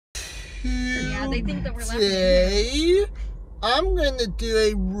Yeah, they think that we're laughing at Today, I'm going to do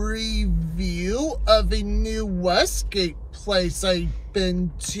a review of a new Westgate place I've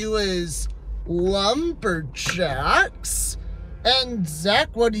been to is Lumberjaxes. And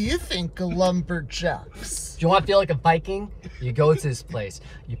Zach, what do you think of Lumberjaxes? If you want to feel like a Viking, you go to this place.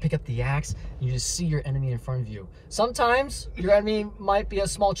 You pick up the axe, and you just see your enemy in front of you. Sometimes your enemy might be a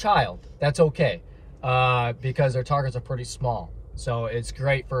small child. That's okay, because their targets are pretty small. So it's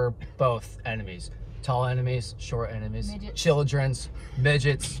great for both enemies. Tall enemies, short enemies, children's,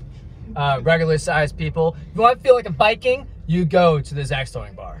 midgets, regular sized people. If you want to feel like a Viking, you go to this axe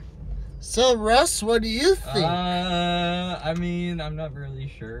throwing bar. So Russ, what do you think? I mean, I'm not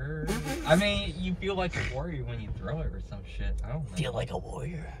really sure. I mean, you feel like a warrior when you throw it or some shit. I don't know. Feel like a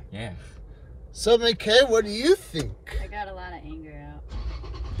warrior. Yeah. So McKay, what do you think? I got a lot of anger out.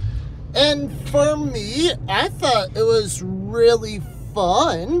 And for me, I thought it was really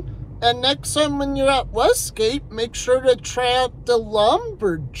fun. And next time when you're at Westgate, make sure to try out the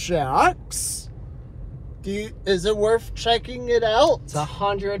Lumberjaxes. Is it worth checking it out? It's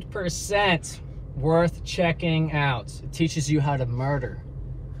 100% worth checking out. It teaches you how to murder.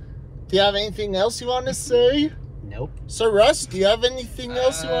 Do you have anything else you want to say? Nope. So Russ, do you have anything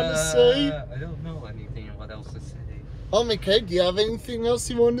else you want to say? I don't know anything. What else to say? Oh, McKay, do you have anything else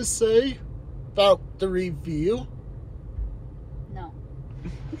you want to say about the review? No.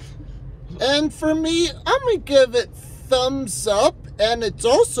 And for me, I'm going to give it thumbs up, and it's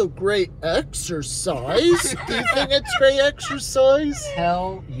also great exercise. Do you think it's great exercise?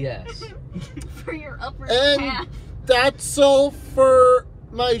 Hell yes. For your upper And half. that's all for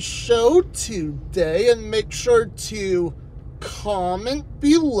my show today, and make sure to comment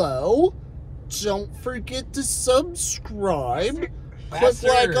below. Don't forget to subscribe. Click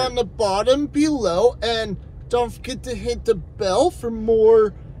like on the bottom below, and don't forget to hit the bell for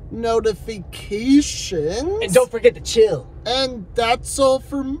more notifications. And don't forget to chill. And that's all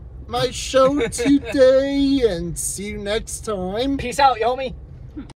for my show today, and see you next time. Peace out, Yomi.